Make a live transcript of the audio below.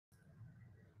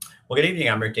Well, good evening.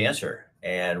 I'm Rick Dancer,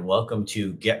 and welcome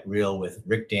to Get Real with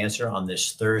Rick Dancer on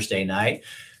this Thursday night.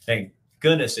 Thank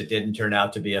goodness it didn't turn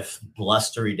out to be a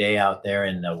blustery day out there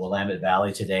in the Willamette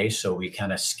Valley today, so we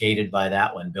kind of skated by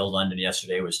that when Bill London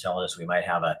yesterday was telling us we might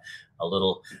have a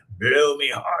little blow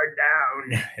me hard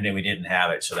down, and then we didn't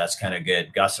have it, so that's kind of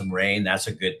good. Got some rain. That's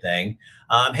a good thing.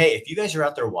 Hey, if you guys are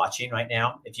out there watching right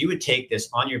now, if you would take this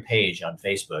on your page on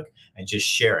Facebook and just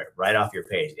share it right off your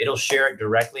page, it'll share it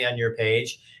directly on your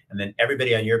page. And then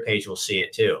everybody on your page will see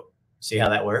it too. See how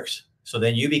that works? So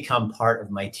then you become part of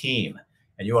my team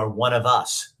and you are one of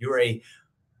us. You're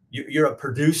a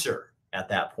producer at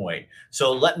that point.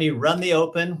 So let me run the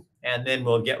open and then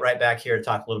we'll get right back here to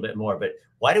talk a little bit more. But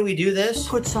why do we do this?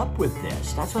 Who puts up with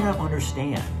this? That's what I don't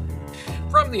understand.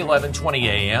 From the 1120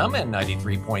 AM and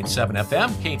 93.7 FM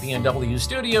KPNW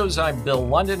studios, I'm Bill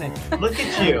London. And look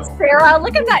at you. Sarah,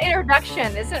 look at that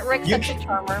introduction. Isn't Rick such a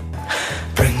charmer?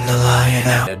 Bring the lion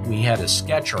out. We had a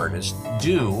sketch artist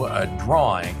do a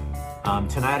drawing.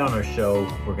 Tonight on our show,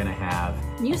 we're going to have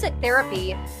music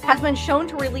therapy has been shown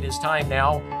to relieve. It is time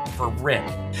now for Rick.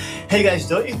 Hey guys,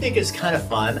 don't you think it's kind of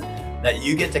fun that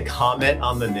you get to comment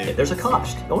on the news? There's a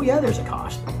cost. Oh yeah, there's a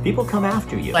cost. People come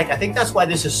after you. I think that's why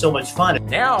this is so much fun.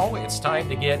 Now it's time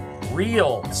to get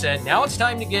real. Now it's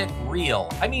time to get real.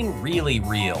 I mean really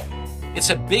real.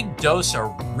 It's a big dose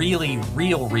of really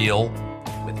real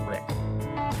with Rick.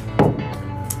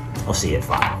 I'll see you at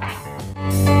 5.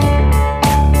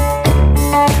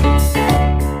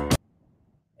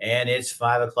 And it's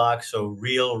 5 o'clock, so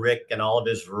real Rick and all of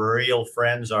his real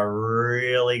friends are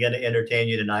really going to entertain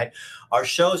you tonight. Our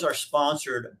shows are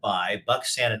sponsored by Buck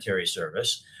Sanitary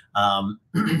Service.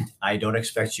 I don't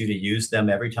expect you to use them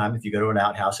every time. If you go to an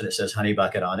outhouse and it says Honey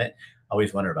Bucket on it, I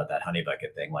always wonder about that Honey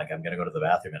Bucket thing, like I'm going to go to the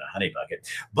bathroom in a Honey Bucket.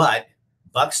 But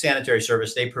Buck Sanitary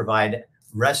Service, they provide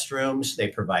restrooms, they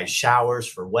provide showers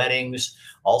for weddings,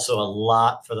 also a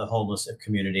lot for the homeless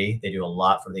community. They do a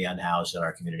lot for the unhoused in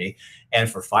our community and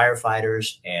for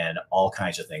firefighters and all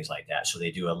kinds of things like that. So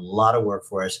they do a lot of work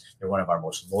for us. They're one of our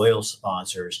most loyal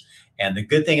sponsors. And the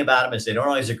good thing about them is they don't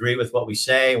always agree with what we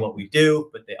say, what we do,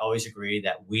 but they always agree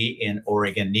that we in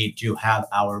Oregon need to have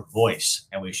our voice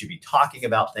and we should be talking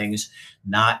about things,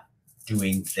 not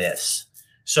doing this.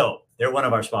 So they're one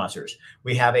of our sponsors.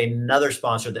 We have another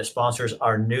sponsor that sponsors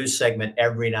our news segment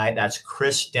every night. That's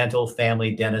Chris Dental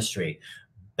Family Dentistry.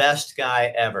 Best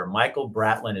guy ever. Michael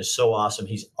Bratlin is so awesome.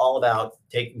 He's all about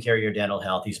taking care of your dental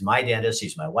health. He's my dentist.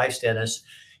 He's my wife's dentist.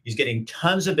 He's getting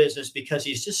tons of business because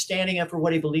he's just standing up for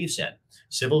what he believes in.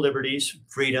 Civil liberties,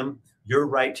 freedom, your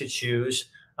right to choose,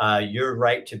 your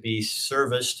right to be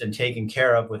serviced and taken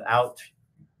care of without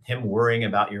him worrying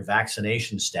about your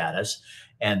vaccination status.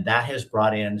 And that has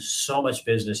brought in so much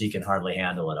business he can hardly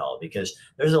handle it all, because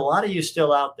there's a lot of you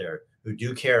still out there who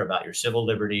do care about your civil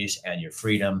liberties and your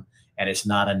freedom. And it's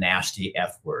not a nasty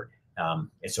F word.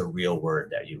 It's a real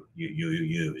word that you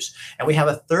use. And we have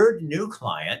a third new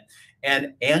client.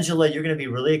 And Angela, you're going to be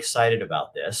really excited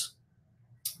about this.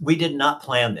 We did not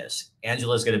plan this.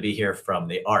 Angela is going to be here from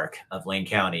the Ark of Lane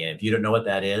County. And if you don't know what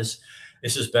that is,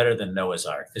 this is better than Noah's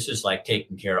Ark. This is like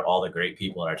taking care of all the great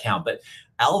people in our town. But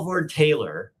Alvord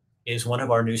Taylor is one of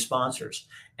our new sponsors.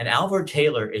 And Alvord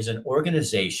Taylor is an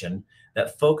organization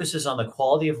that focuses on the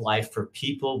quality of life for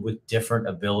people with different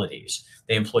abilities.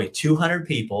 They employ 200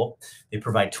 people. They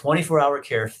provide 24-hour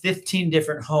care, 15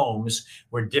 different homes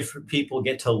where different people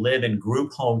get to live in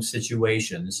group home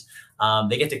situations.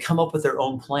 They get to come up with their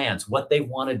own plans, what they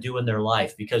want to do in their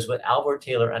life, because what Alvord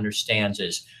Taylor understands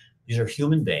is these are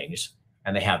human beings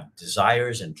and they have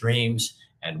desires and dreams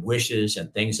and wishes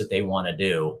and things that they want to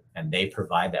do, and they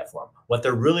provide that for them. What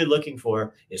they're really looking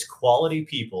for is quality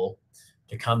people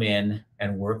to come in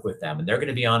and work with them. And they're going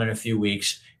to be on in a few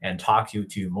weeks and talk to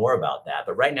you more about that.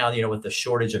 But right now, with the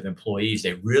shortage of employees,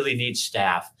 they really need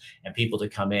staff and people to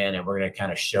come in, and we're going to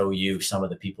kind of show you some of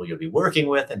the people you'll be working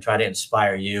with and try to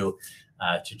inspire you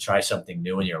to try something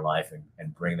new in your life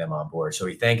and bring them on board. So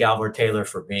we thank Alvord Taylor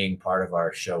for being part of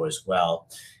our show as well.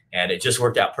 And it just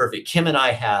worked out perfect. Kim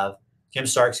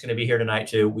Stark's going to be here tonight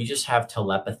too. We just have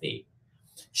telepathy.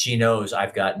 She knows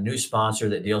I've got a new sponsor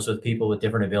that deals with people with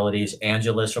different abilities.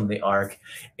 Angela's from the Ark.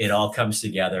 It all comes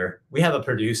together. We have a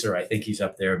producer. I think he's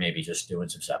up there, maybe just doing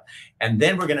some stuff. And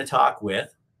then we're going to talk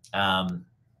with a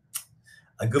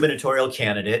gubernatorial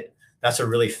candidate. That's a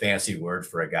really fancy word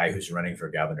for a guy who's running for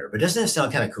governor. But doesn't that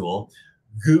sound kind of cool?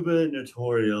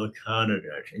 Gubernatorial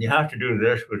candidate. And you have to do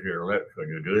this with your lips when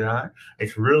you do that.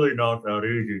 It's really not that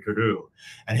easy to do.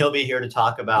 And he'll be here to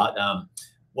talk about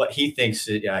what he thinks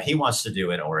he wants to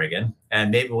do in Oregon.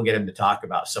 And maybe we'll get him to talk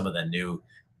about some of the new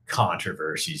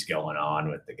controversies going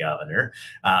on with the governor.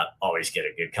 Always get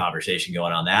a good conversation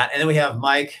going on that. And then we have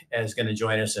Mike is going to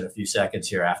join us in a few seconds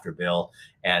here after Bill.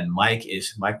 And Mike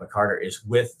McCarter is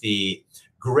with the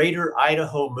Greater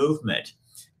Idaho Movement.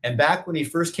 And back when he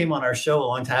first came on our show a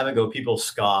long time ago, people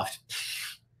scoffed.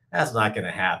 That's not going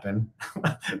to happen.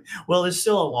 Well, it's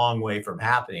still a long way from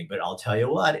happening, but I'll tell you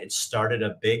what, it started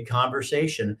a big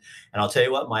conversation. And I'll tell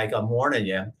you what, Mike, I'm warning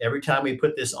you, every time we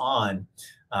put this on,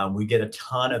 we get a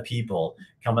ton of people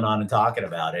coming on and talking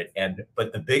about it.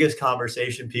 But the biggest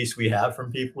conversation piece we have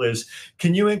from people is,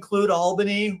 can you include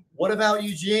Albany? What about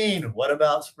Eugene? What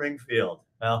about Springfield?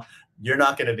 Well, you're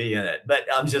not going to be in it, but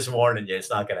I'm just warning you,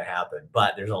 it's not going to happen.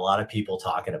 But there's a lot of people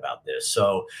talking about this.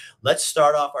 So let's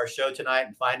start off our show tonight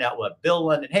and find out what Bill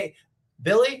London, hey,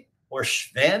 Billy or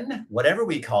Sven, whatever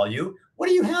we call you, what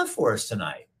do you have for us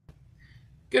tonight?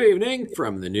 Good evening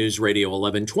from the News Radio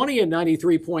 1120 and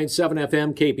 93.7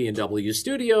 FM KPNW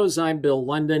studios. I'm Bill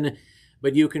London,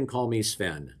 but you can call me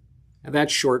Sven. And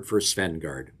that's short for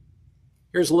Svengard.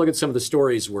 Here's a look at some of the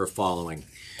stories we're following.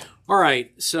 All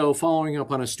right, so following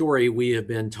up on a story we have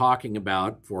been talking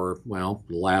about for, well,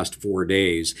 the last 4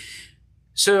 days.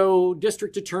 So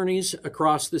district attorneys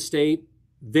across the state,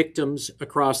 victims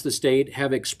across the state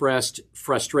have expressed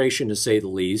frustration, to say the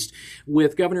least,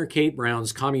 with Governor Kate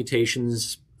Brown's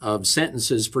commutations of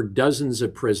sentences for dozens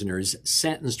of prisoners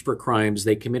sentenced for crimes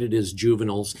they committed as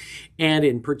juveniles, and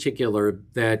in particular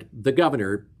that the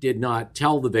governor did not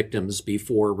tell the victims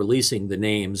before releasing the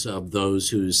names of those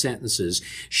whose sentences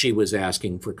she was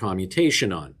asking for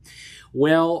commutation on.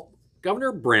 Well,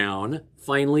 Governor Brown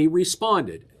finally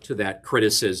responded to that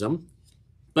criticism,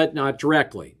 but not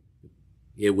directly.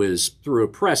 It was through a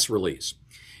press release,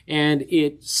 and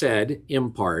it said,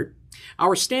 in part,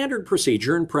 "Our standard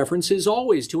procedure and preference is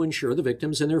always to ensure the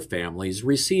victims and their families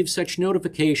receive such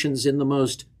notifications in the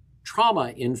most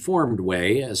trauma-informed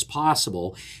way as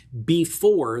possible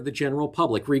before the general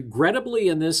public. Regrettably,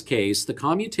 in this case, the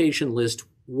commutation list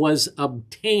was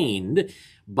obtained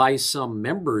by some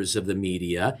members of the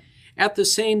media at the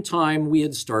same time we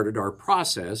had started our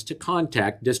process to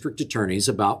contact district attorneys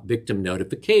about victim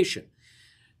notification."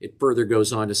 It further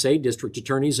goes on to say district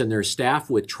attorneys and their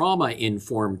staff with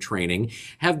trauma-informed training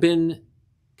have been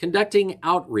conducting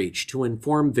outreach to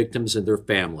inform victims and their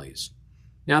families.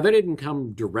 Now, that didn't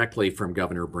come directly from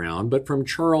Governor Brown, but from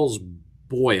Charles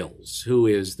Boyles, who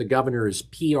is the governor's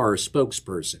PR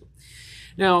spokesperson.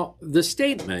 Now, the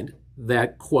statement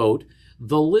that, quote,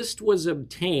 "The list was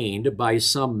obtained by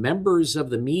some members of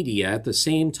the media at the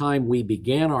same time we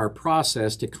began our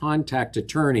process to contact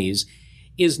attorneys,"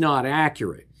 is not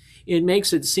accurate. It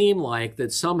makes it seem like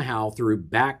that somehow through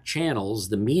back channels,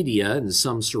 the media in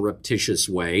some surreptitious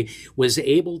way was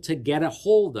able to get a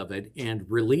hold of it and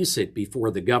release it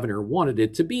before the governor wanted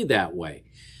it to be that way.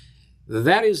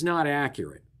 That is not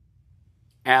accurate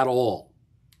at all.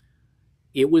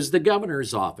 It was the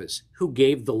governor's office who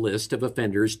gave the list of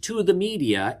offenders to the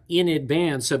media in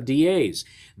advance of DAs.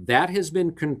 That has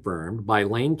been confirmed by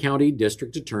Lane County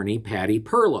District Attorney Patty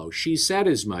Perlow. She said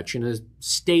as much in a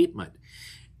statement.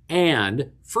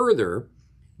 And further,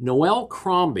 Noelle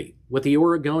Crombie with the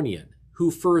Oregonian, who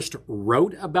first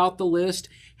wrote about the list,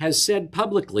 has said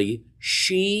publicly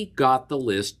she got the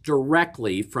list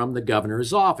directly from the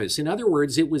governor's office. In other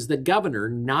words, it was the governor,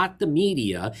 not the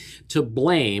media, to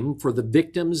blame for the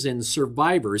victims and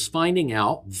survivors finding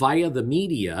out via the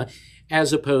media,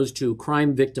 as opposed to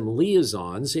crime victim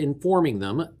liaisons informing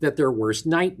them that their worst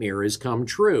nightmare has come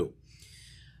true.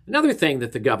 Another thing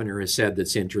that the governor has said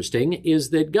that's interesting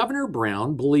is that Governor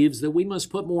Brown believes that we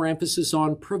must put more emphasis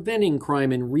on preventing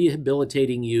crime and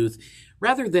rehabilitating youth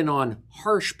rather than on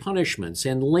harsh punishments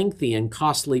and lengthy and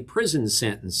costly prison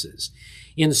sentences.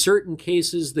 In certain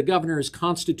cases, the governor's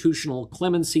constitutional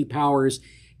clemency powers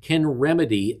can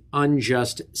remedy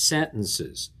unjust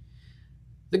sentences.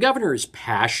 The governor's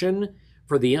passion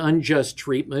for the unjust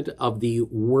treatment of the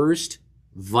worst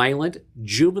violent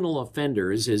juvenile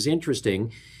offenders is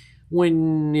interesting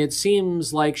when it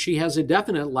seems like she has a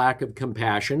definite lack of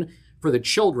compassion for the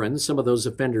children some of those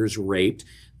offenders raped,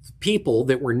 people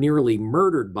that were nearly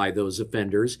murdered by those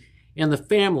offenders, and the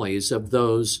families of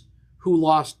those who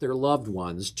lost their loved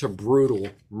ones to brutal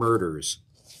murders.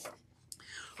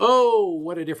 Oh,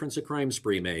 what a difference a crime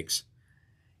spree makes.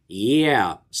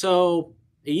 Yeah, so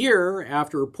a year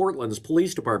after Portland's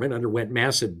police department underwent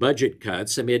massive budget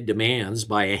cuts amid demands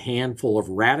by a handful of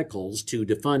radicals to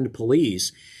defund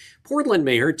police, Portland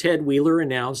Mayor Ted Wheeler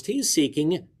announced he's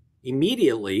seeking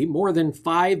immediately more than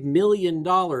 $5 million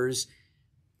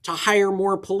to hire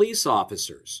more police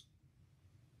officers.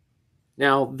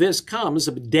 Now, this comes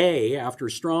a day after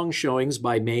strong showings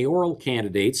by mayoral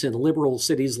candidates in liberal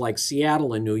cities like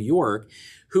Seattle and New York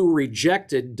who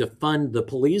rejected defund the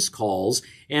police calls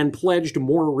and pledged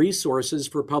more resources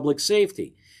for public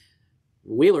safety.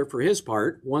 Wheeler, for his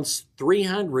part, wants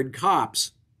 300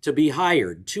 cops to be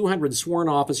hired, 200 sworn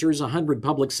officers, 100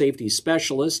 public safety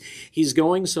specialists. He's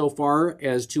going so far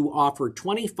as to offer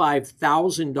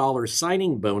 $25,000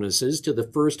 signing bonuses to the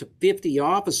first 50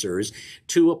 officers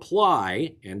to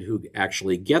apply and who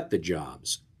actually get the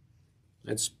jobs.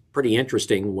 That's pretty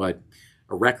interesting what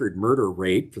a record murder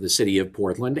rate for the city of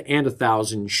Portland and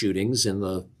 1,000 shootings in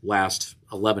the last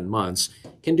 11 months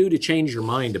can do to change your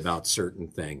mind about certain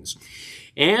things.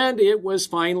 And it was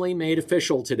finally made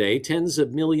official today. Tens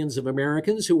of millions of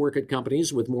Americans who work at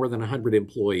companies with more than 100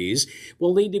 employees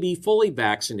will need to be fully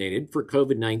vaccinated for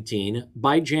COVID-19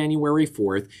 by January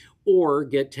 4th or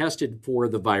get tested for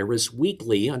the virus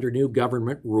weekly under new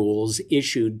government rules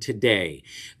issued today.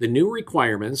 The new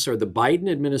requirements are the Biden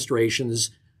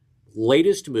administration's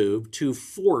latest move to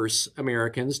force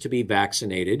Americans to be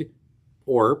vaccinated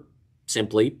or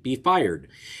simply be fired.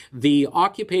 The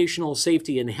Occupational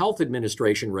Safety and Health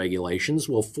Administration regulations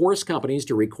will force companies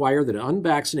to require that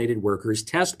unvaccinated workers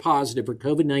test positive for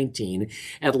COVID-19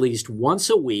 at least once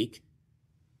a week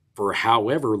for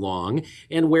however long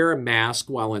and wear a mask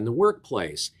while in the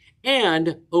workplace.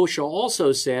 And OSHA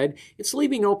also said it's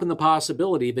leaving open the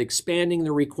possibility of expanding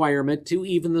the requirement to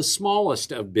even the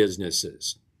smallest of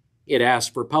businesses. It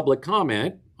asked for public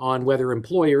comment on whether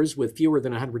employers with fewer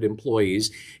than 100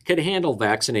 employees could handle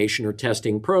vaccination or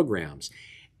testing programs.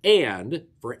 And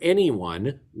for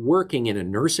anyone working in a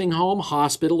nursing home,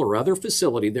 hospital, or other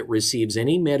facility that receives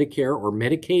any Medicare or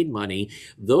Medicaid money,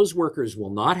 those workers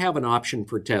will not have an option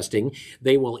for testing.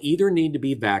 They will either need to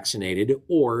be vaccinated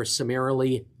or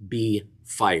summarily be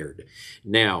fired.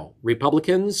 Now,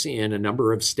 Republicans in a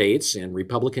number of states and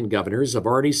Republican governors have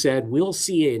already said we'll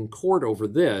see in court over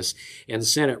this, and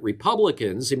Senate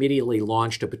Republicans immediately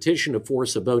launched a petition to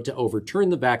force a vote to overturn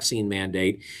the vaccine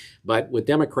mandate. But with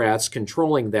Democrats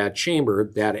controlling that chamber,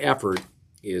 that effort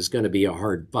is going to be a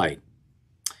hard fight.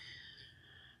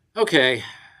 Okay,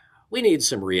 we need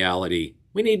some reality.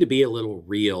 We need to be a little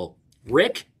real.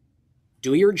 Rick,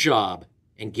 do your job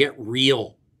and get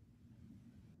real.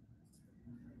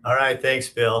 All right, thanks,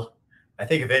 Bill. I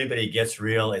think if anybody gets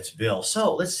real, it's Bill.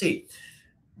 So let's see.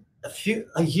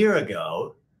 A year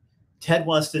ago, Ted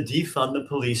wants to defund the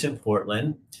police in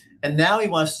Portland, and now he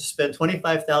wants to spend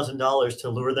 $25,000 to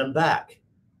lure them back.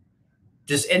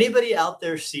 Does anybody out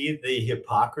there see the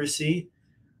hypocrisy?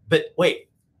 But wait,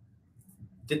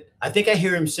 I think I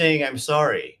hear him saying, "I'm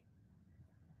sorry."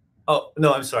 Oh,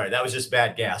 no, I'm sorry. That was just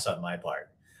bad gas on my part.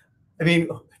 I mean,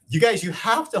 you guys, you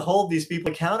have to hold these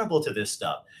people accountable to this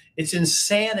stuff. It's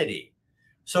insanity.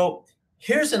 So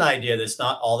here's an idea that's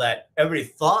not all that everybody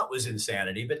thought was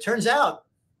insanity, but turns out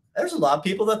there's a lot of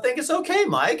people that think it's okay.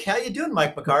 Mike, how you doing,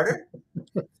 Mike McCarter?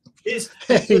 Hey,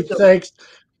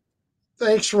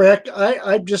 thanks, Rick.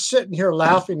 I'm just sitting here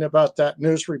laughing about that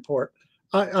news report.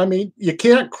 I mean, you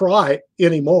can't cry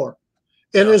anymore.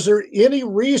 And is there any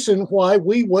reason why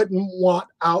we wouldn't want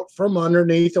out from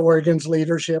underneath Oregon's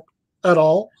leadership at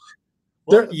all?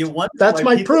 Well, that's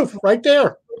my proof right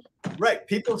there. Right.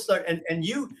 People start, and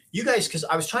you guys, because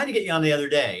I was trying to get you on the other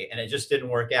day and it just didn't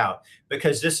work out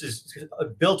because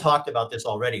Bill talked about this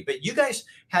already, but you guys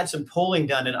had some polling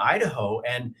done in Idaho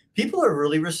and people are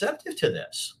really receptive to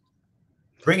this.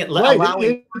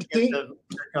 Allowing to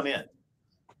come in.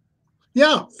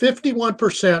 Yeah.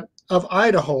 51% of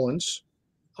Idahoans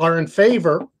are in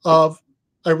favor of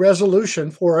a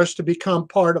resolution for us to become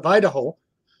part of Idaho.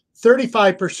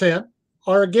 35%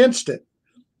 are against it.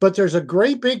 But there's a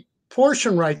great big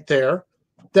portion right there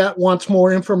that wants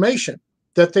more information,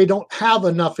 that they don't have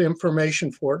enough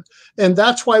information for it. And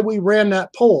that's why we ran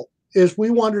that poll, is we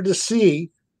wanted to see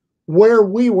where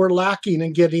we were lacking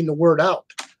in getting the word out.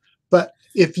 But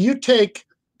if you take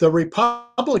the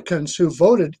Republicans who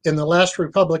voted in the last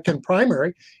Republican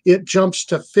primary, it jumps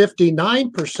to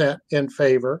 59% in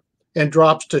favor and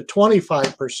drops to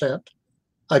 25%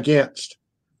 against.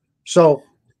 So,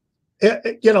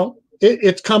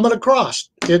 it's coming across.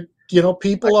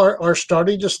 People are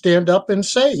starting to stand up and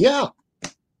say, yeah.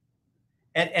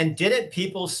 And didn't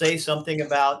people say something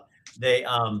about they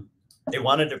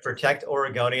wanted to protect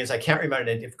Oregonians? I can't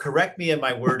remember. Correct me in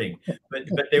my wording,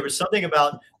 but there was something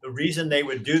about the reason they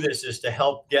would do this is to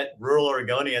help get rural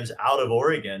Oregonians out of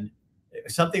Oregon.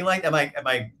 Something like that. Am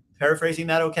I paraphrasing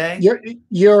that okay?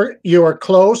 You're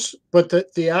close, but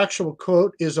the actual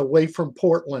quote is away from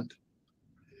Portland.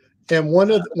 And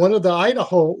one of the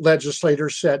Idaho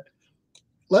legislators said,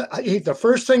 the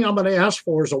first thing I'm going to ask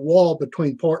for is a wall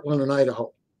between Portland and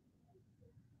Idaho.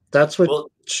 That's what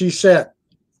she said.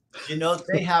 You know,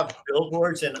 they have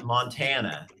billboards in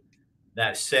Montana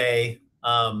that say,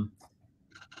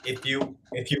 if you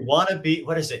want to be,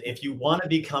 what is it? If you want to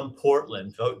become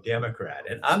Portland, vote Democrat.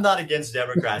 And I'm not against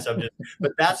Democrats.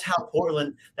 But that's how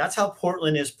Portland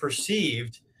is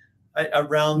perceived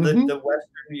around the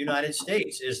Western United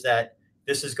States, is that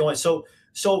this is going. So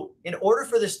in order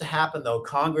for this to happen, though,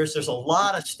 Congress, there's a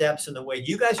lot of steps in the way.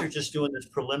 You guys are just doing this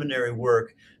preliminary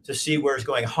work to see where it's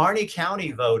going. Harney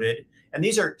County voted. And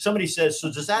somebody says,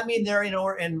 so does that mean they're in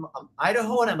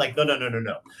Idaho? And I'm like,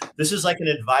 no. This is like an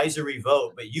advisory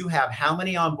vote, but you have how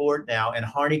many on board now? And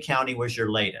Harney County was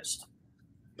your latest.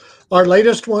 Our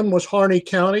latest one was Harney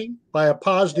County by a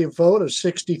positive vote of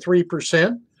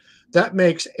 63%. That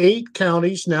makes 8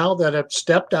 counties now that have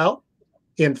stepped out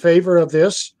in favor of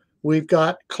this. We've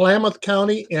got Klamath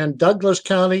County and Douglas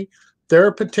County.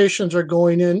 Their petitions are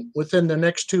going in within the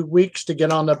next 2 weeks to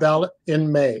get on the ballot in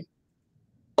May.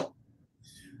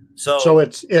 So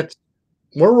it's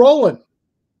we're rolling.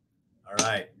 All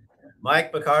right.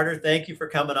 Mike McCarter, thank you for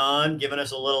coming on, giving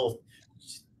us a little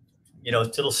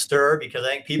stir, because I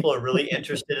think people are really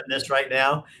interested in this right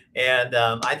now. And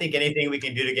I think anything we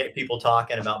can do to get people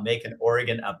talking about making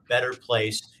Oregon a better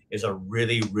place is a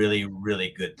really, really,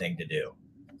 really good thing to do.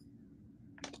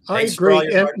 Thanks. I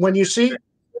agree. And when you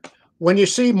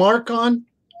see Mark on,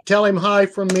 tell him hi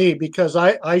from me, because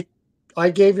I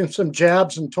gave him some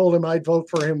jabs and told him I'd vote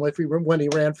for him when he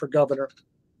ran for governor.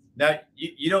 Now,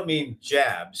 you don't mean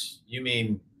jabs. You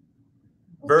mean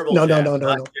verbal No.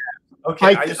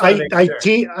 Okay.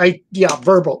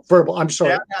 Verbal. I'm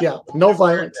sorry. Yeah. No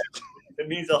violence. It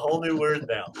means a whole new word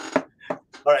now.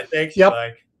 All right. Thanks, yep.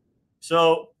 Mike.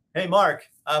 So, hey, Mark,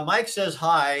 Mike says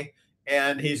hi,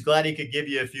 and he's glad he could give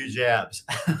you a few jabs.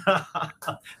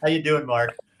 How you doing,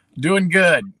 Mark? Doing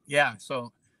good. Yeah.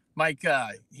 So, Mike,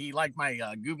 he liked my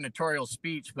gubernatorial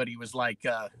speech, but he was like,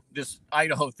 this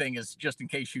Idaho thing is just in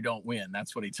case you don't win.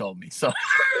 That's what he told me. So,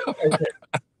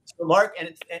 so Mark,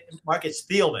 Mark, it's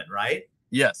Thielman, right?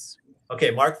 Yes.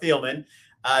 Okay, Mark Thielman,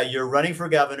 you're running for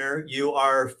governor. You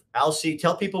are Alsea.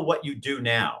 Tell people what you do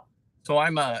now. So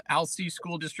I'm a Alsea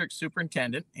School District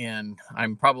Superintendent, and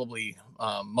I'm probably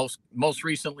most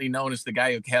recently known as the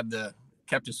guy who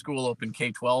kept his school open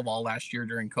K-12 all last year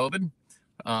during COVID.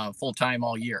 Full time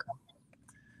all year,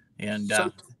 and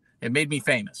it made me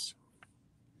famous.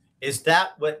 Is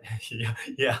that what?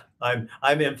 Yeah,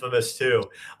 I'm infamous too.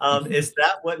 Is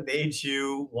that what made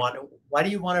you want? Why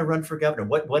do you want to run for governor?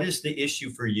 What is the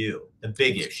issue for you? The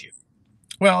big issue?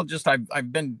 Well, just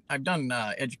I've done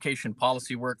education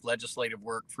policy work, legislative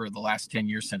work for the last 10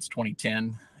 years since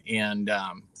 2010, and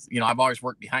I've always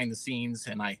worked behind the scenes,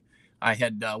 and I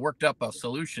had worked up a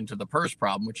solution to the PERS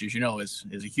problem, which, as you know, is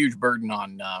a huge burden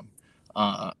on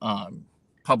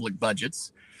public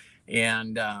budgets.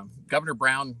 And Governor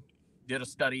Brown did a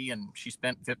study, and she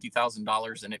spent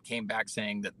 $50,000, and it came back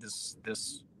saying that this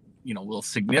will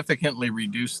significantly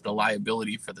reduce the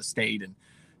liability for the state.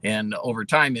 And over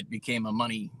time, it became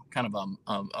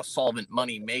a solvent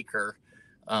money maker.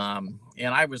 And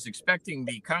I was expecting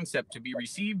the concept to be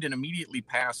received and immediately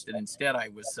passed, and instead I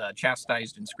was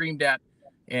chastised and screamed at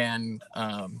and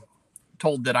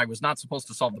told that I was not supposed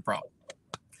to solve the problem.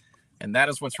 And that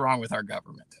is what's wrong with our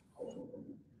government.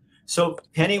 So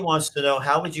Penny wants to know,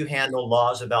 how would you handle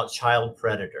laws about child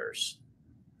predators?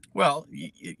 Well,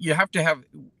 you have to have,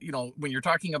 when you're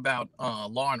talking about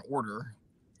law and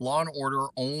order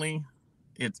only,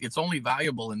 it's only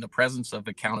valuable in the presence of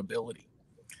accountability.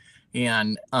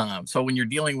 And so when you're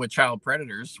dealing with child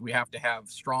predators, we have to have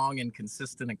strong and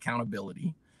consistent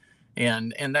accountability.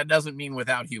 And that doesn't mean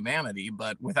without humanity,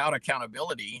 but without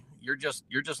accountability, you're just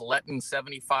letting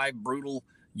 75 brutal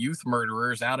youth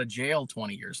murderers out of jail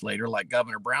 20 years later, like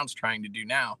Governor Brown's trying to do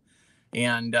now.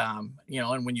 And,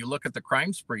 and when you look at the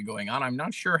crime spree going on, I'm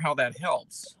not sure how that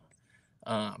helps.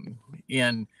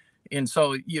 And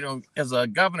so, as a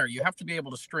governor, you have to be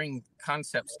able to string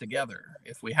concepts together.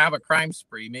 If we have a crime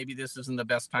spree, maybe this isn't the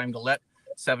best time to let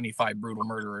 75 brutal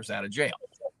murderers out of jail.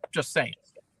 Just saying.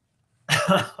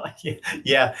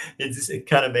 Yeah, it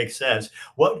kind of makes sense.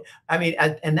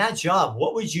 And that job,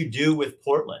 what would you do with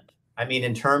Portland? I mean,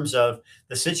 in terms of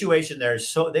the situation there,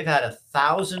 they've had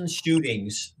 1,000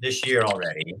 shootings this year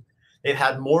already. They've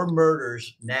had more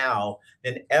murders now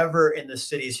than ever in the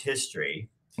city's history.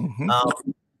 Mm-hmm.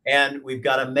 And we've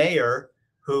got a mayor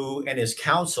and his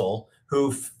council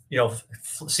who,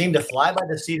 seem to fly by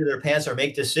the seat of their pants or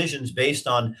make decisions based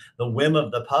on the whim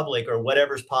of the public or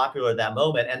whatever's popular at that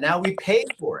moment. And now we pay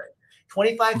for it.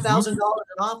 $25,000 an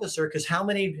officer, because how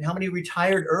many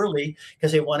retired early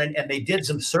because they wanted, and they did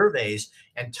some surveys,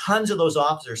 and tons of those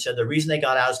officers said the reason they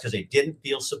got out is because they didn't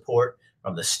feel support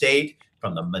from the state,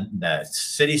 from the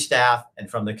city staff, and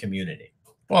from the community.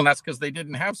 Well, and that's because they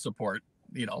didn't have support.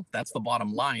 That's the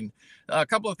bottom line. A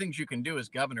couple of things you can do as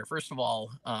governor. First of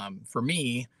all, for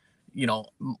me,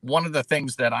 one of the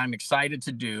things that I'm excited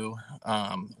to do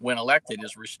when elected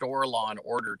is restore law and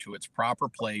order to its proper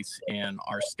place in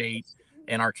our state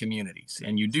and our communities.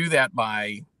 And you do that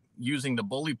by using the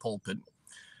bully pulpit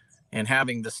and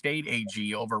having the state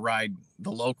AG override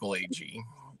the local AG,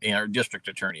 or district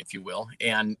attorney, if you will,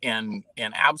 and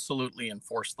absolutely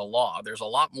enforce the law. There's a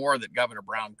lot more that Governor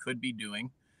Brown could be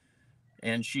doing,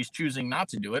 and she's choosing not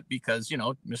to do it because,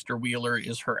 Mr. Wheeler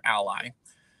is her ally.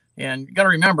 And you got to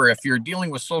remember, if you're dealing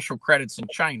with social credits in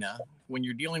China, when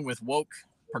you're dealing with woke,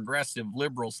 progressive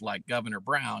liberals like Governor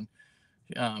Brown,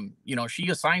 she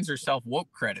assigns herself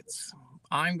woke credits.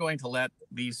 I'm going to let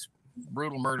these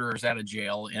brutal murderers out of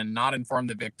jail and not inform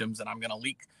the victims, and I'm going to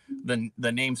leak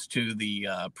the names to the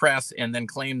press and then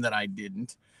claim that I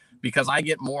didn't, because I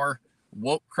get more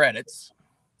woke credits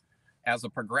as a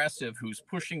progressive who's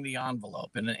pushing the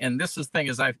envelope. And this is the thing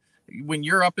is, when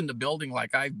you're up in the building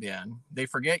like I've been, they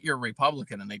forget you're a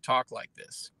Republican and they talk like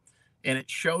this. And it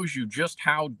shows you just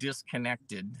how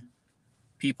disconnected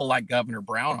people like Governor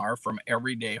Brown are from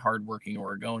everyday hardworking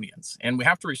Oregonians. And we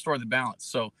have to restore the balance.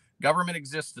 So government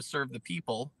exists to serve the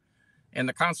people, and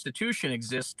the Constitution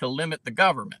exists to limit the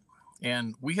government.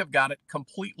 And we have got it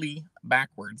completely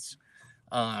backwards.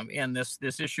 And this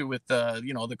issue with the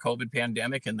COVID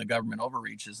pandemic and the government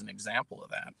overreach is an example of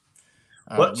that.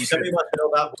 Somebody wants to know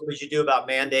about what would you do about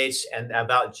mandates and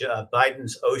about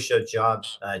Biden's OSHA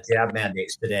jab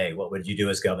mandates today? What would you do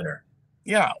as governor?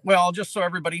 Yeah, well, just so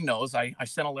everybody knows, I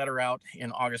sent a letter out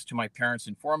in August to my parents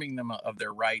informing them of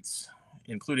their rights,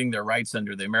 including their rights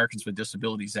under the Americans with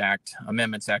Disabilities Act,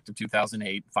 Amendments Act of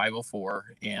 2008, 504.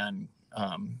 And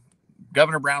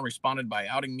Governor Brown responded by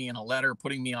outing me in a letter,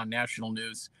 putting me on national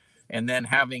news, and then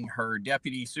having her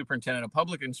Deputy Superintendent of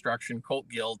Public Instruction, Colt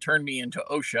Gill, turn me into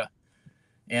OSHA.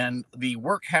 And the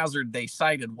work hazard they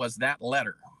cited was that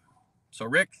letter. So,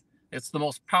 Rick, it's the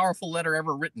most powerful letter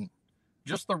ever written.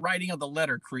 Just the writing of the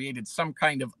letter created some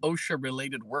kind of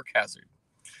OSHA-related work hazard.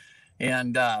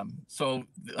 And so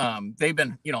they've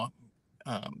been,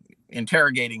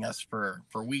 interrogating us for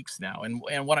weeks now.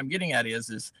 And what I'm getting at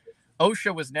is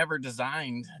OSHA was never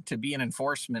designed to be an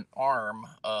enforcement arm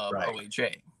of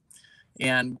OHA.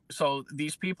 And so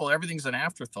these people, everything's an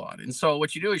afterthought. And so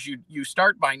what you do is you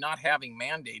start by not having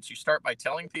mandates. You start by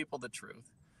telling people the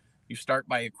truth. You start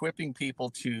by equipping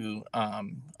people to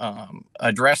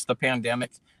address the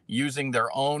pandemic using their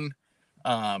own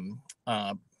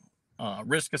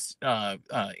risk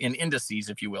in indices,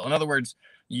 if you will. In other words,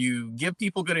 you give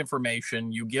people good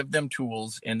information, you give them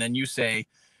tools, and then you say,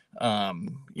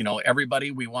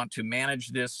 everybody, we want to manage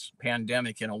this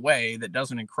pandemic in a way that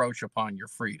doesn't encroach upon your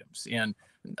freedoms. And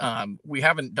we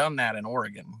haven't done that in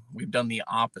Oregon. We've done the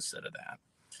opposite of that.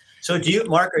 So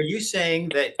Mark, are you saying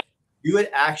that you would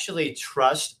actually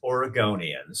trust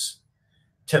Oregonians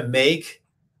to make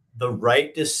the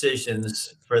right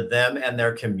decisions for them and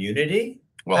their community?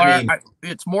 Well,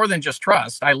 it's more than just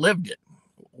trust. I lived it.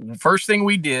 First thing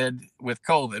we did with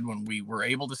COVID when we were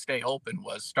able to stay open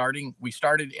was we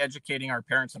started educating our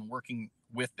parents and working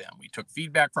with them. We took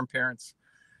feedback from parents.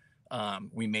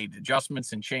 We made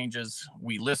adjustments and changes.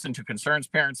 We listened to concerns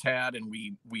parents had, and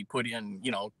we put in,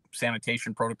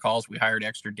 sanitation protocols. We hired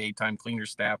extra daytime cleaner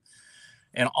staff.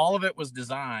 And all of it was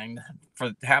designed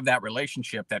to have that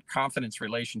relationship, that confidence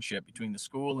relationship between the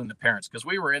school and the parents, because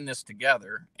we were in this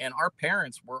together, and our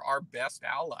parents were our best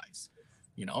allies.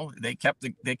 They kept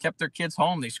their kids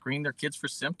home. They screened their kids for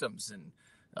symptoms, and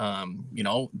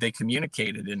they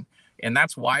communicated, and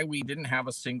that's why we didn't have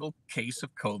a single case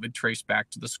of COVID traced back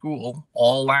to the school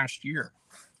all last year.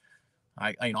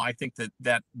 I think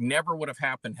that never would have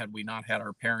happened had we not had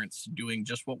our parents doing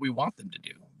just what we want them to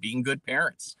do, being good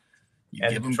parents. You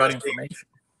give them good information.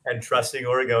 And trusting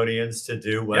Oregonians to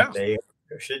do what they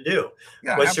should do.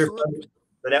 Yeah, What's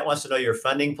Lynette wants to know your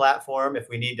funding platform. If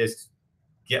we need to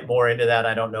get more into that,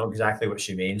 I don't know exactly what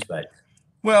she means, but.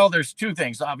 Well, there's two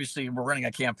things. Obviously, we're running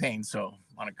a campaign, so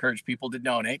I want to encourage people to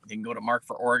donate. You can go to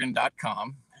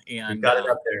markfororegon.com. And you got it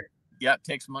up there. Yeah, it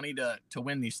takes money to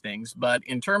win these things. But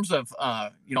in terms of,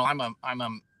 I'm a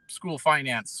school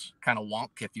finance kind of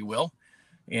wonk, if you will.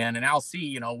 And in ALC,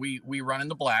 we run in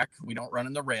the black, we don't run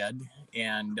in the red.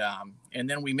 And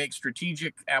then we make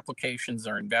strategic applications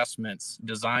or investments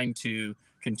designed to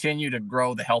continue to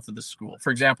grow the health of the school.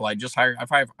 For example, I've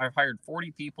hired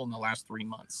 40 people in the last 3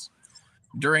 months.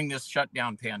 during this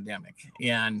shutdown pandemic.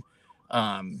 And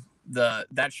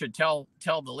that should tell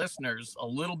the listeners a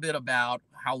little bit about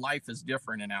how life is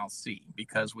different in Alsea,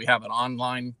 because we have an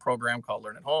online program called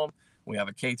Learn at Home. We have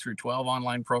a K through 12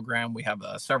 online program. We have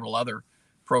several other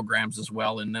programs as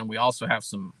well. And then we also have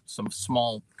some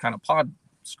small kind of pod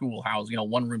schoolhouse,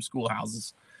 one-room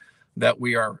schoolhouses that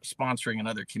we are sponsoring in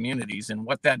other communities. And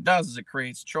what that does is it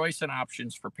creates choice and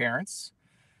options for parents,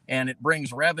 and it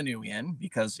brings revenue in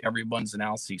because everyone's an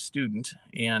Alsea student.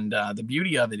 And the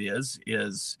beauty of it is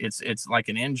it's like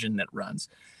an engine that runs.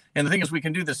 And the thing is, we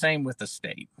can do the same with the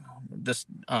state.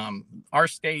 Our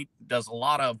state does a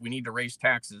lot of, we need to raise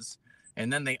taxes,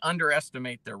 and then they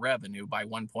underestimate their revenue by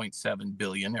 1.7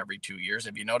 billion every 2 years.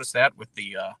 Have you noticed that with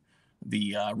the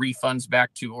refunds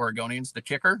back to Oregonians, the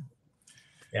kicker?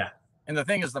 Yeah. And the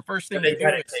thing is, the first thing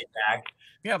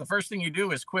the first thing you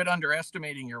do is quit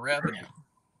underestimating your revenue.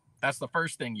 That's the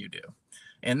first thing you do.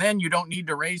 And then you don't need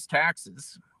to raise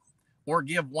taxes or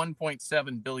give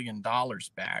 $1.7 billion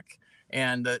back.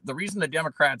 And the reason the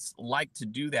Democrats like to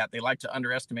do that, they like to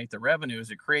underestimate the revenue, is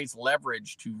it creates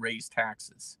leverage to raise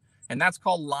taxes. And that's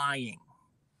called lying.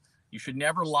 You should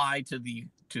never lie to the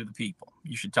people.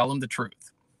 You should tell them the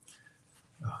truth.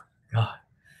 Oh, God.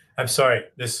 I'm sorry.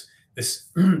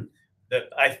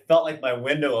 I felt like my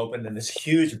window opened and this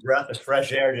huge breath of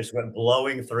fresh air just went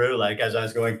blowing through, like as I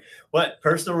was going, what?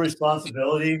 Personal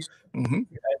responsibility,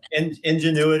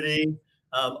 ingenuity,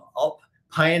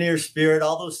 pioneer spirit,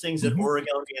 all those things that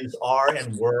Oregonians are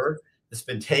and were, that's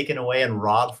been taken away and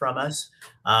robbed from us.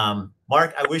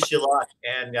 Mark, I wish you luck,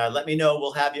 and let me know.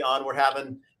 We'll have you on. We're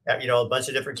having a bunch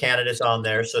of different candidates on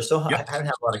there. So I haven't had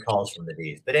a lot of calls from the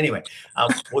D's, but anyway,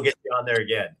 we'll get you on there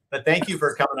again. But thank you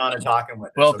for coming on and talking with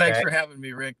us. Well, thanks for having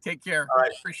me, Rick. Take care. All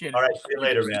right. Appreciate it. All right. See you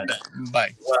later, man.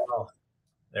 Bye. Well,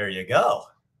 there you go.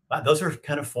 Wow, those are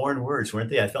kind of foreign words, weren't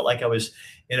they? I felt like I was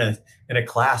in a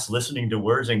class listening to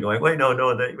words and going, wait, no,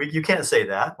 you can't say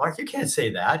that. Mark, you can't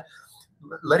say that.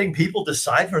 Letting people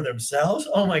decide for themselves.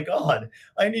 Oh my God,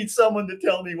 I need someone to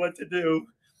tell me what to do.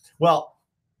 Well,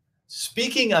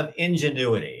 speaking of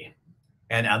ingenuity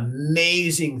and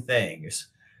amazing things,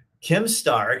 Kim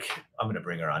Stark, I'm going to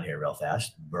bring her on here real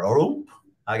fast. Bro,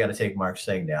 I got to take Mark's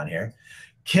thing down here.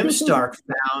 Kim Stark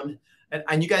found,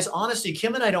 and you guys, honestly,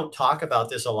 Kim and I don't talk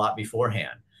about this a lot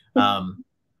beforehand.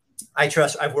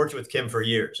 I've worked with Kim for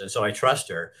years, and so I trust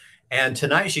her. And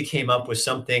tonight she came up with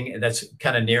something that's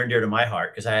kind of near and dear to my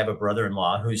heart, because I have a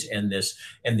brother-in-law who's in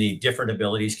the different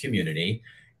abilities community.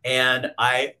 And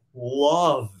I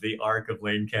love the Arc of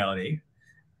Lane County.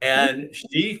 And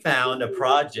she found a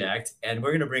project, and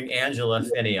we're going to bring Angela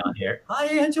Finney on here. Hi,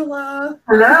 Angela.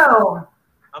 Hello.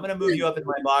 I'm going to move you up in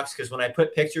my box, because when I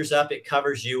put pictures up, it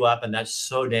covers you up, and that's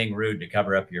so dang rude to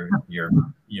cover up your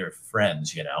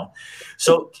friends,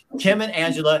 So Kim and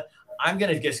Angela, I'm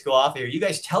going to just go off here. You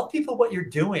guys tell people what you're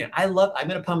doing. I'm going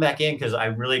to come back in because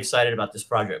I'm really excited about this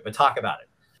project, but talk about it.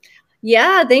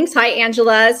 Yeah, thanks. Hi,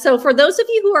 Angela. So for those of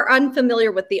you who are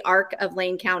unfamiliar with the Arc of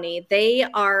Lane County, they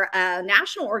are a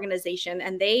national organization,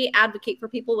 and they advocate for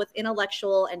people with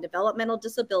intellectual and developmental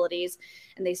disabilities,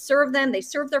 and they serve them, they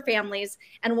serve their families.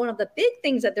 And one of the big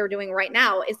things that they're doing right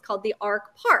now is called the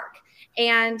Arc Park.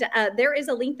 And there is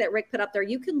a link that Rick put up there.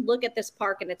 You can look at this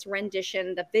park and its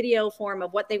rendition, the video form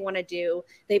of what they want to do.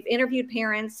 They've interviewed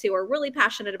parents who are really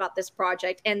passionate about this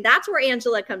project. And that's where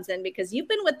Angela comes in, because you've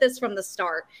been with this from the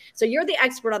start. So you're the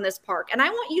expert on this park. And I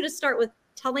want you to start with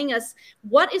telling us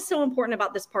what is so important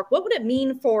about this park. What would it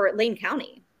mean for Lane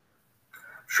County?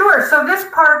 Sure. So this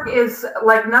park is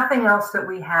like nothing else that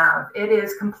we have. It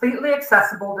is completely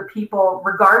accessible to people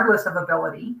regardless of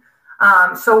ability.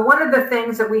 So one of the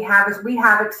things that we have is we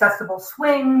have accessible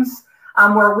swings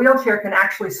where a wheelchair can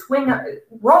actually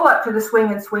roll up to the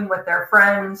swing and swing with their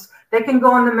friends. They can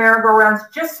go on the merry-go-rounds,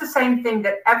 just the same thing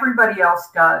that everybody else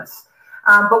does.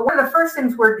 But one of the first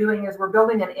things we're doing is we're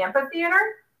building an amphitheater.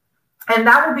 And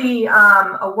that will be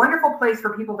a wonderful place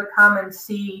for people to come and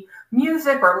see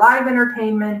music or live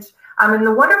entertainment. And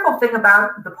the wonderful thing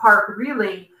about the park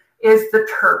really is the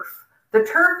turf. The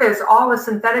turf is all a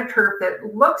synthetic turf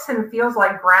that looks and feels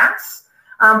like grass,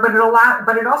 but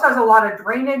it also has a lot of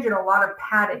drainage and a lot of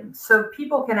padding, so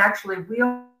people can actually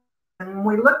wheel. And when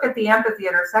we looked at the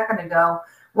amphitheater a second ago,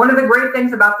 one of the great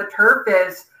things about the turf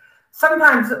is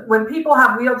sometimes when people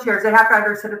have wheelchairs, they have to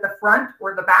either sit at the front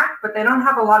or the back, but they don't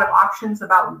have a lot of options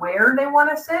about where they want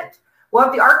to sit. Well,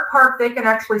 at the Arc Park, they can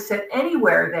actually sit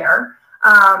anywhere there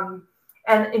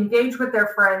and engage with their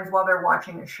friends while they're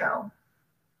watching a show.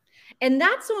 And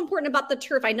that's so important about the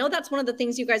turf. I know that's one of the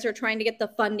things you guys are trying to get the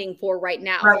funding for right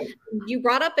now. Right. You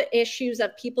brought up issues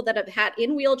of people that have had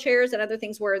in wheelchairs and other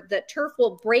things where the turf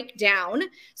will break down.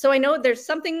 So I know there's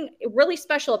something really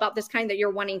special about this kind that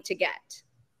you're wanting to get.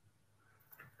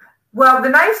 Well, the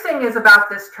nice thing is about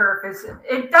this turf is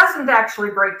it doesn't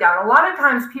actually break down. A lot of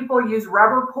times people use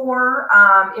rubber pour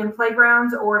in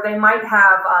playgrounds, or they might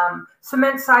have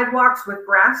cement sidewalks with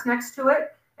grass next to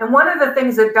it. And one of the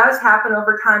things that does happen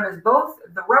over time is both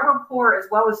the rubber pour as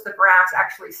well as the grass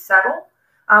actually settle,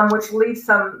 which leaves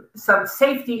some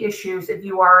safety issues if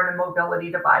you are in a mobility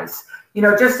device. You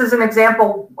know, just as an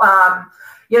example,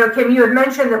 you know, Kim, you had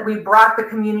mentioned that we brought the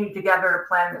community together to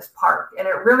plan this park, and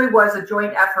it really was a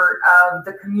joint effort of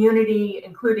the community,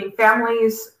 including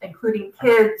families, including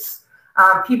kids,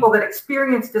 people that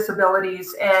experience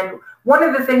disabilities. And one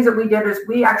of the things that we did is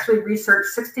we actually researched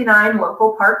 69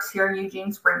 local parks here in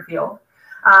Eugene, Springfield,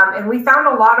 and we found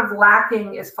a lot of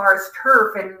lacking as far as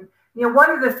turf. And you know, one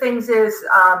of the things is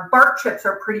bark chips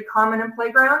are pretty common in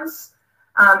playgrounds.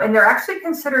 And they're actually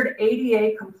considered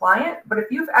ADA compliant. But if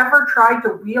you've ever tried to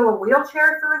wheel a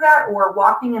wheelchair through that or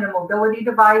walking in a mobility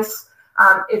device,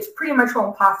 it's pretty much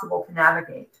impossible to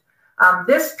navigate.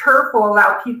 This turf will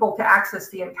allow people to access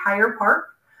the entire park.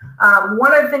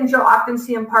 One of the things you'll often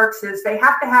see in parks is they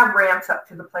have to have ramps up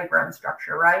to the playground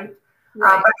structure, right?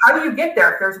 But how do you get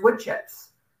there if there's wood chips?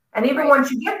 And even once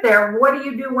you get there, what do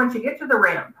you do once you get to the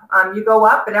ramp? You go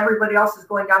up and everybody else is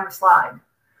going down the slide.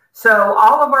 So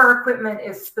all of our equipment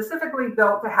is specifically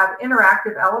built to have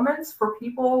interactive elements for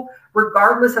people,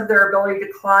 regardless of their ability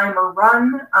to climb or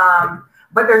run.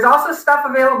 But there's also stuff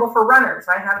available for runners,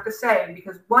 I have to say,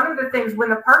 because one of the things, when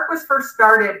the park was first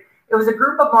started, it was a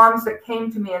group of moms that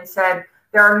came to me and said,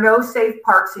 there are no safe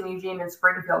parks in Eugene and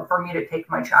Springfield for me to take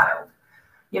my child.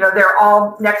 You know, they're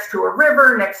all next to a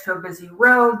river, next to a busy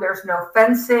road. There's no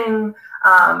fencing.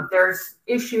 There's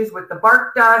issues with the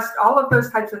bark dust, all of those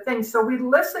types of things. So we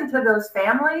listened to those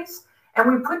families, and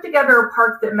we put together a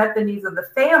park that met the needs of the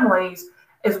families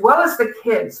as well as the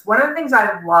kids. One of the things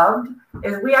I loved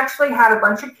is we actually had a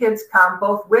bunch of kids come,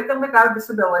 both with and without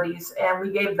disabilities, and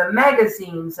we gave them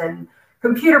magazines and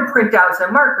computer printouts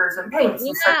and markers and paints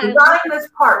and said, design this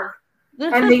park.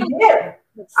 And they did.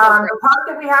 The park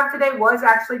that we have today was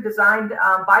actually designed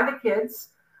by the kids.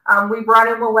 We brought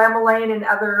in Willamette Lane and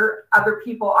other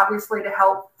people, obviously, to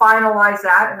help finalize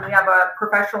that. And we have a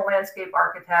professional landscape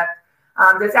architect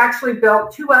that's actually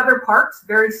built 2 other parks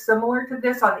very similar to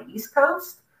this on the East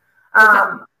Coast.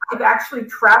 I've actually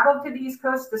traveled to the East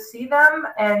Coast to see them,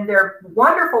 and they're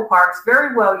wonderful parks,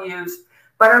 very well used.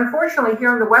 But unfortunately, here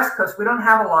on the West Coast, we don't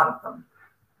have a lot of them.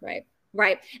 Right.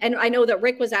 Right. And I know that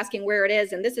Rick was asking where it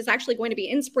is, and this is actually going to be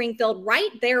in Springfield, right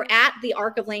there at the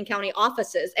ARC of Lane County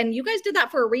offices. And you guys did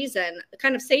that for a reason,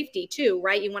 kind of safety too,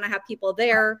 right? You want to have people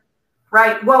there.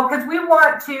 Right. Well, because we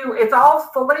want to, it's all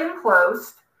fully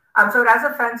enclosed. So it has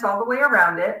a fence all the way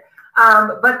around it.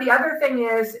 But the other thing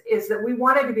is that we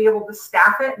wanted to be able to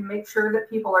staff it and make sure that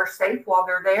people are safe while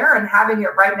they're there, and having it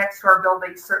right next to our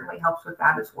building certainly helps with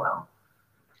that as well.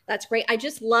 That's great. I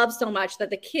just love so much that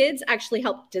the kids actually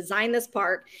helped design this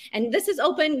park. And this is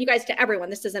open, you guys, to everyone.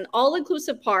 This is an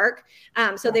all-inclusive park.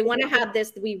 So they want to have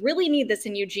this. We really need this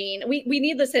in Eugene. We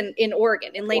need this in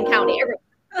Oregon, in Lane County.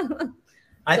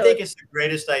 I think it's the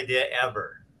greatest idea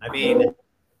ever. I mean,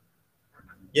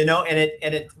 you know,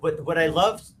 and what I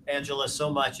love, Angela, so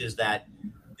much is that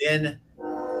then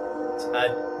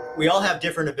we all have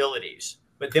different abilities,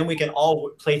 but then we can all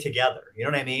play together. You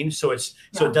know what I mean? So it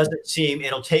doesn't seem,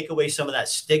 it'll take away some of that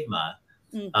stigma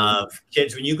of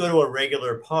kids. When you go to a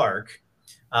regular park,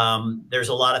 there's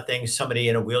a lot of things somebody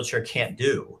in a wheelchair can't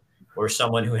do, or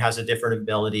someone who has a different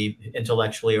ability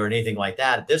intellectually or anything like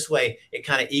that. This way, it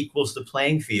kind of equals the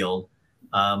playing field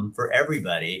for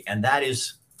everybody. And that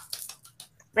is,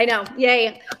 I know.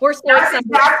 Yay. We're so That's excited.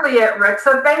 exactly it, Rick.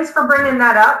 So thanks for bringing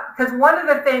that up, because one of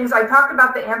the things I talked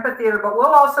about the amphitheater, but we'll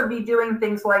also be doing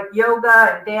things like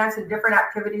yoga and dance and different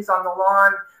activities on the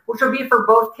lawn, which will be for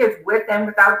both kids with and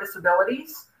without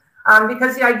disabilities.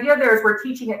 Because the idea there is we're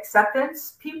teaching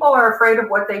acceptance. People are afraid of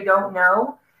what they don't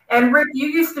know. And Rick, you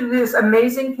used to do this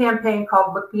amazing campaign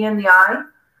called Look Me in the Eye.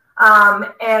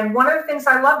 And one of the things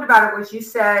I loved about it was you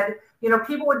said, you know,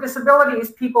 people with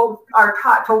disabilities, people are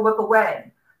taught to look away.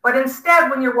 But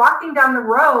instead, when you're walking down the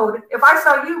road, if I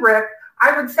saw you, Rick,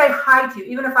 I would say hi to you,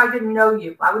 even if I didn't know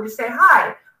you. I would just say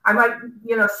hi. I might,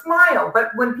 you know, smile.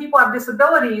 But when people have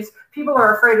disabilities, people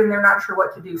are afraid and they're not sure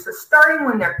what to do. So starting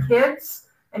when they're kids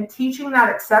and teaching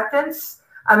that acceptance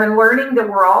and learning that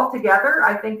we're all together,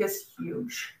 I think is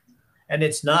huge. and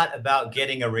it's not about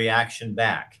getting a reaction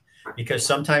back, because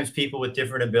sometimes people with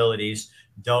different abilities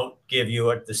don't give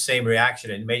you the same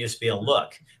reaction. It may just be a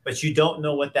look, but you don't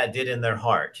know what that did in their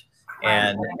heart.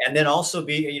 And then also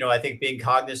be, I think being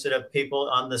cognizant of people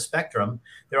on the spectrum,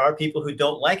 there are people who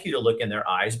don't like you to look in their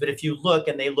eyes, but if you look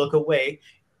and they look away,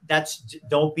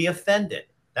 don't be offended.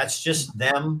 That's just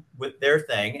them with their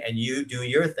thing and you do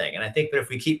your thing. And I think that if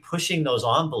we keep pushing those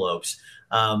envelopes,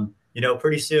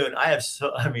 pretty soon I have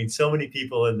so many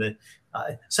people in the,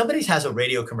 somebody has a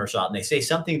radio commercial out and they say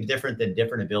something different than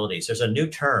different abilities. There's a new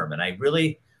term and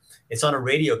it's on a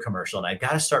radio commercial and I've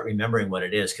got to start remembering what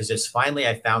it is because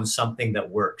I found something that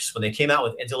works. When they came out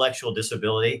with intellectual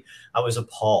disability, I was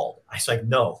appalled. I was like,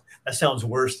 no, that sounds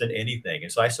worse than anything.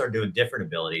 And so I started doing different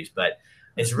abilities, but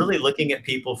it's really looking at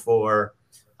people for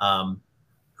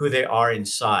who they are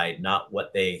inside, not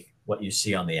what you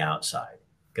see on the outside.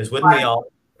 Because wouldn't we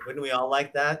all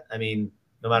like that? I mean,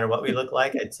 no matter what we look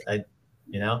like,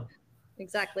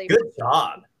 Exactly. Good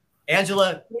job,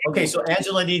 Angela. Okay, so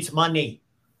Angela needs money.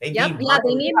 They need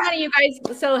money, you guys.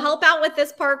 So help out with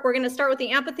this park. We're going to start with the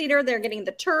amphitheater. They're getting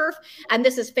the turf, and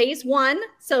this is phase 1.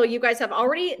 So you guys have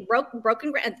already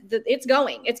broken ground. It's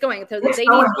going. So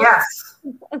yes.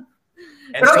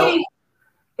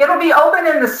 It'll be open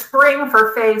in the spring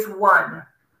for phase 1.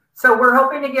 So we're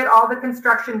hoping to get all the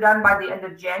construction done by the end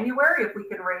of January if we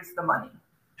can raise the money.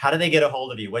 How do they get a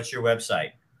hold of you? What's your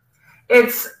website?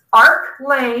 It's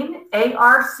ArcLane,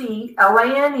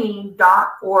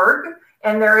 ARCLANE.org.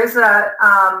 And there is a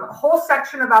whole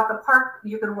section about the park.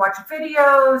 You can watch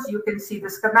videos. You can see the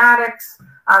schematics.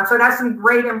 So it has some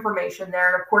great information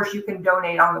there. And, of course, you can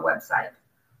donate on the website.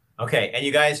 Okay. And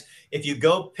you guys, if you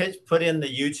go put in the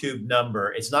YouTube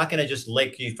number, it's not going to just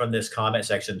link you from this comment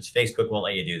section. Facebook won't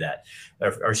let you do that,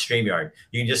 or StreamYard.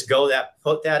 You can just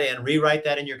put that in, rewrite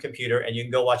that in your computer, and you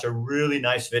can go watch a really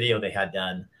nice video they had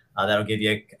done. That'll give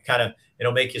you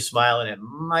it'll make you smile, and it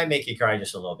might make you cry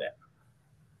just a little bit.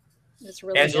 It's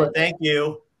really Angela, good. thank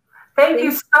you. Thank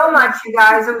you so much, you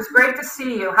guys. It was great to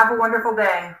see you. Have a wonderful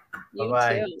day.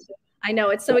 Bye-bye. You too. I know,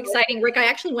 it's so exciting. Rick, I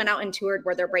actually went out and toured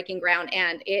where they're breaking ground,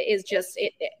 and it is just,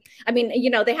 they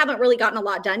haven't really gotten a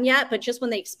lot done yet, but just when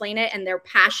they explain it and their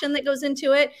passion that goes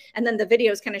into it, and then the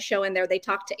videos kind of show in there, they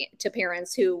talk to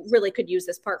parents who really could use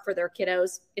this park for their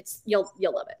kiddos. You'll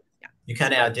love it. Yeah. You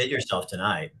kind of outdid yourself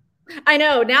tonight. I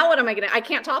know. Now what am I I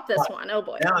can't top this one. Oh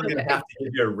boy. Now I'm going to have to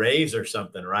give you a raise or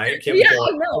something, right? I know.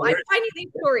 I'm finding these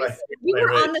stories. We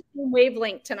were on the same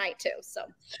wavelength tonight too. So.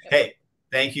 Hey,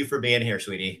 thank you for being here,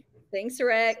 sweetie. Thanks,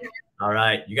 Rick. All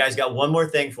right. You guys got one more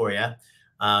thing for you.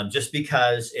 Just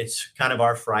because it's kind of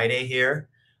our Friday here.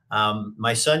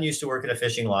 My son used to work at a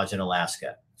fishing lodge in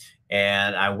Alaska.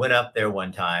 And I went up there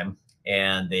one time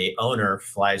and the owner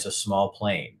flies a small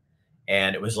plane.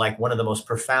 And it was like one of the most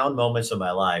profound moments of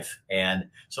my life. And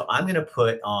so I'm going to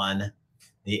put on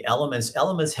the Elements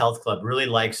Health Club really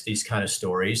likes these kind of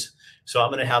stories. So I'm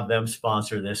going to have them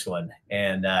sponsor this one.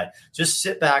 And just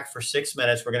sit back for 6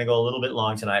 minutes. We're going to go a little bit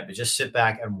long tonight, but just sit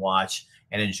back and watch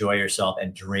and enjoy yourself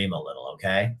and dream a little,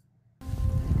 okay?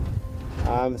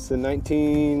 It's a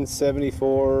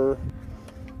 1974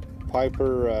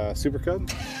 Piper Super Cub.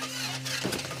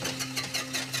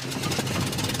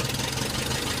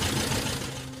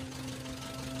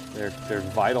 They're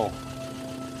vital.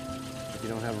 If you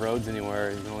don't have roads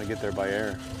anywhere, you can only get there by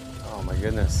air. Oh my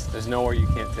goodness, there's nowhere you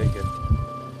can't take it.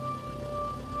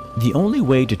 The only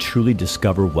way to truly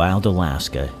discover wild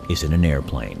Alaska is in an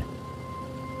airplane.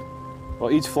 Well,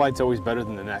 each flight's always better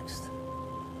than the next.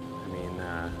 I mean,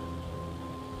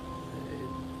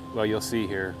 well, you'll see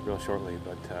here real shortly,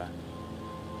 but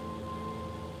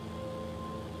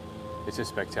it's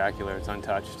just spectacular. It's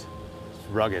untouched. It's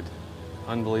rugged,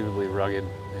 unbelievably rugged,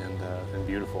 and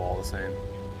beautiful all the same.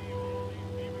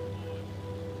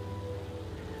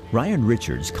 Ryan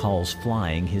Richards calls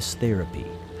flying his therapy.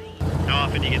 How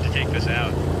often do you get to take this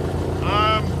out?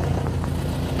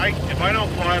 If I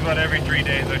don't fly about every 3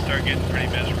 days, I start getting pretty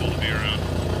miserable to be around.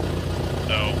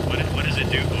 So what does it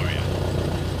do for you?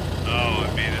 Oh,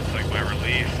 I mean, it's like my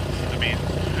release. I mean,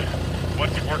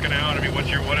 what's working out? I mean, what's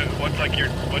your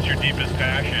deepest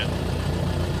passion?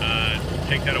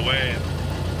 Take that away.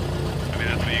 I mean,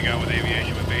 that's what you got with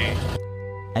aviation with me.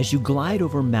 As you glide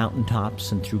over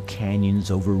mountaintops and through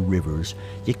canyons over rivers,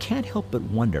 you can't help but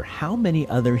wonder how many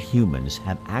other humans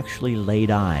have actually laid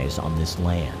eyes on this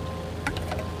land.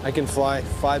 I can fly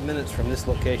 5 minutes from this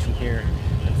location here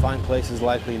and find places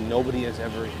likely nobody has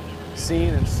ever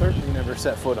seen and certainly never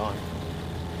set foot on.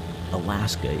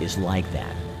 Alaska is like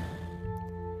that.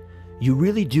 You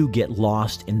really do get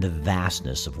lost in the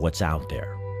vastness of what's out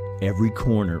there. Every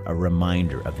corner a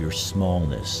reminder of your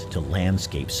smallness to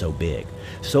landscapes so big,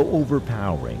 so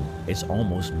overpowering, it's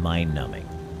almost mind-numbing.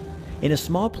 In a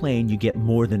small plane, you get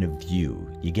more than a view.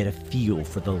 You get a feel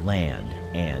for the land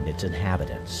and its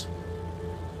inhabitants.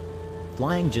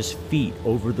 Flying just feet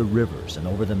over the rivers and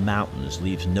over the mountains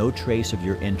leaves no trace of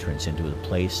your entrance into a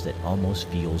place that almost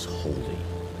feels holy.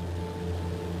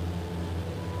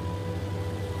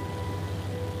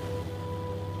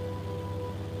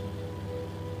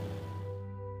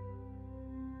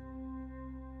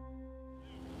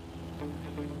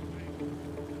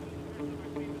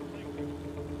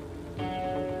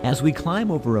 As we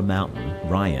climb over a mountain,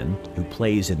 Ryan, who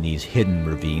plays in these hidden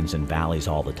ravines and valleys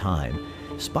all the time,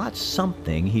 spots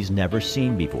something he's never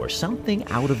seen before, something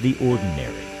out of the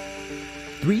ordinary.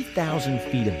 3,000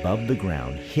 feet above the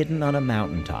ground, hidden on a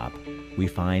mountaintop, we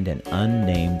find an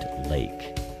unnamed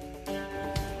lake.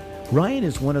 Ryan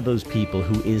is one of those people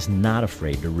who is not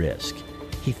afraid to risk.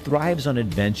 He thrives on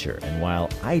adventure, and while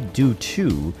I do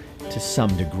too, to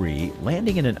some degree,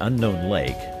 landing in an unknown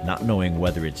lake, not knowing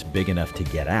whether it's big enough to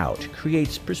get out,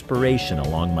 creates perspiration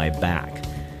along my back.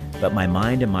 But my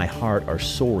mind and my heart are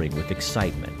soaring with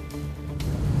excitement.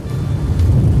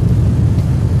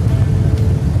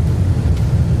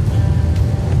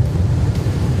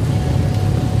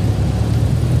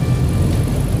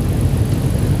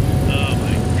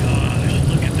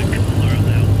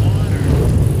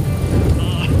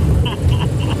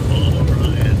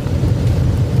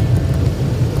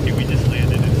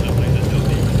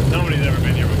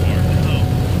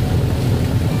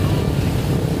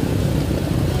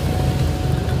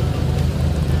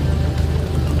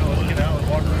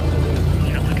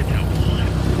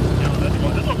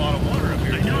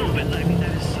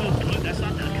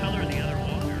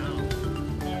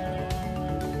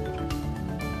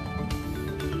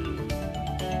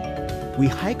 We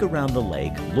hike around the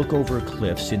lake, look over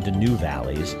cliffs into new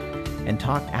valleys, and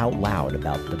talk out loud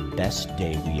about the best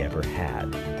day we ever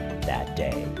had that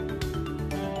day.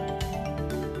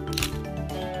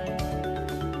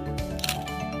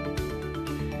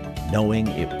 Knowing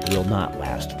it will not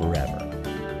last forever.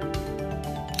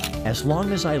 As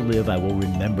long as I live, I will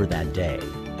remember that day.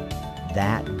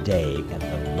 That day and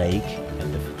the lake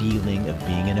and the feeling of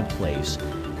being in a place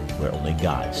where only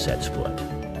God sets foot.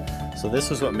 So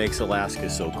this is what makes Alaska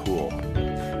so cool,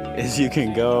 is you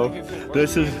can go,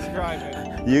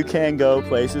 you can go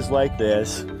places like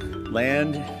this,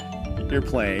 land your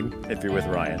plane, if you're with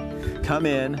Ryan, come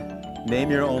in,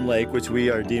 name your own lake, which we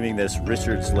are deeming this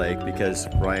Richards Lake because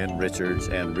Ryan Richards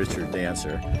and Richard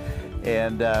Dancer,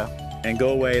 and go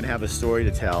away and have a story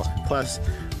to tell. Plus,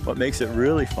 what makes it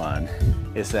really fun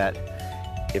is that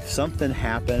if something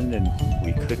happened and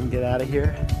we couldn't get out of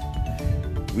here,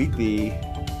 we'd be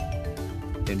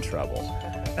in trouble.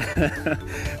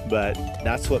 But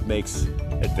that's what makes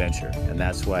adventure, and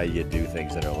that's why you do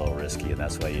things that are a little risky, and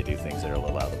that's why you do things that are a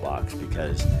little out of the box,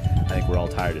 because I think we're all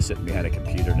tired of sitting behind a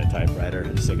computer and a typewriter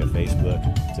and sick of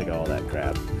Facebook, sick of all that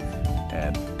crap.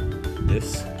 And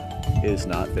this is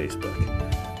not Facebook.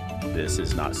 This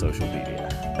is not social media.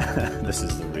 This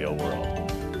is the real world.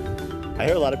 I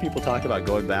hear a lot of people talk about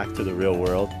going back to the real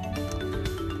world.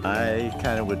 I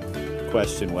kind of would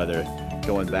question whether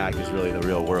going back is really the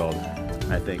real world.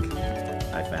 I think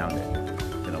I found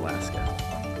it in Alaska.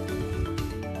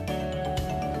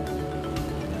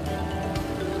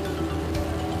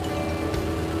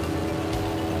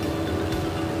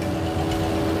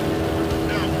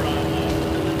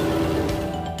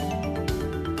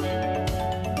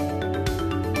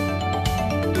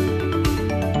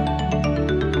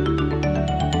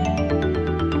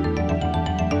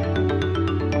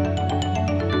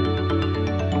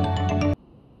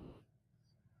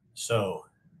 So,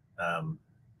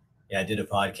 yeah, I did a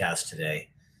podcast today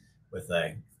with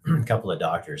a couple of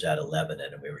doctors out of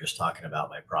Lebanon, and we were just talking about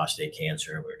my prostate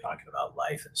cancer, and we were talking about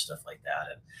life and stuff like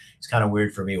that. And it's kind of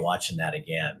weird for me watching that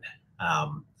again,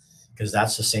 because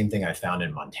that's the same thing I found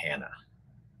in Montana.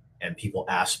 And people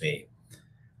ask me,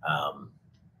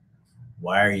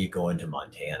 why are you going to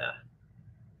Montana?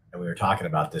 And we were talking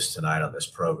about this tonight on this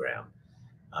program,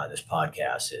 this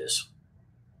podcast is,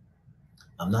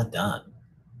 I'm not done.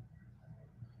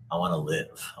 I want to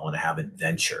live. I want to have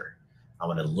adventure. I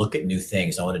want to look at new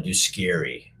things. I want to do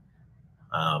scary.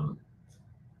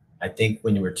 I think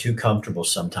when we're too comfortable,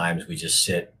 sometimes we just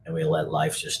sit and we let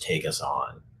life just take us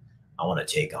on. I want to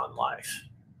take on life.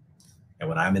 And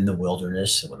when I'm in the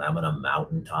wilderness, and when I'm on a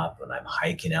mountaintop, when I'm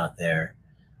hiking out there,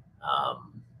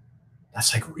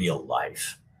 that's like real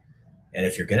life. And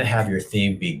if you're going to have your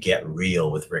theme be Get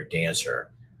Real with Rick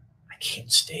Dancer, I can't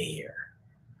stay here.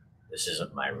 This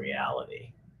isn't my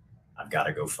reality. I've got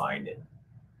to go find it.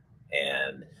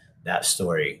 And that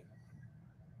story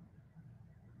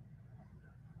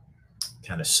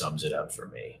kind of sums it up for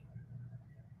me.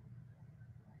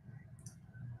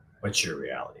 What's your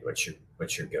reality?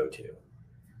 What's your go-to?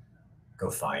 Go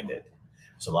find it.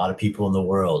 There's a lot of people in the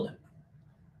world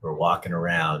who are walking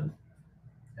around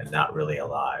and not really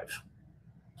alive.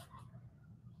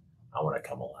 I want to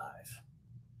come alive.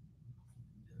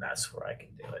 And that's where I can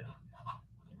do it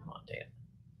in Montana.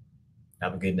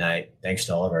 Have a good night. Thanks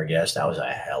to all of our guests. That was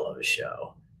a hell of a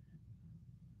show.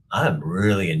 I'm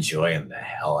really enjoying the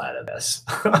hell out of this.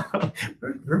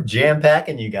 We're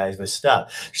jam-packing you guys with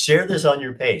stuff. Share this on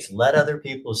your page. Let other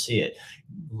people see it.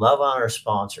 Love on our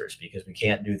sponsors, because we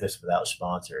can't do this without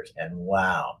sponsors. And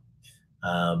wow,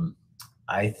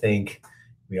 I think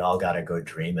we all got to go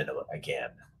dreaming again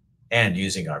and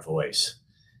using our voice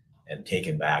and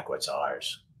taking back what's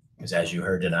ours. Because as you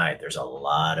heard tonight, there's a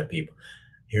lot of people.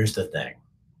 Here's the thing.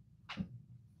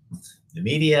 The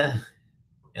media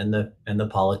and the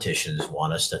politicians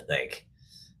want us to think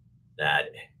that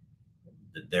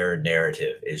their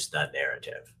narrative is the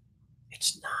narrative.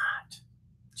 It's not.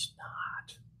 It's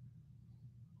not.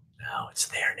 No, it's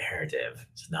their narrative.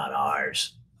 It's not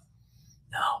ours.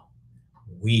 No,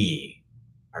 we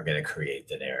are going to create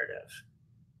the narrative.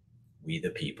 We,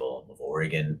 the people of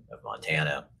Oregon, of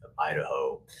Montana, of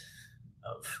Idaho,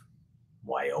 of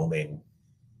Wyoming,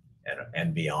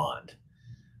 and beyond.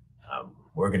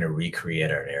 We're going to recreate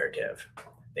our narrative.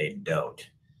 They don't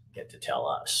get to tell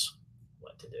us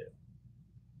what to do.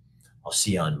 I'll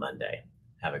see you on Monday.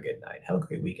 Have a good night. Have a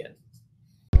great weekend.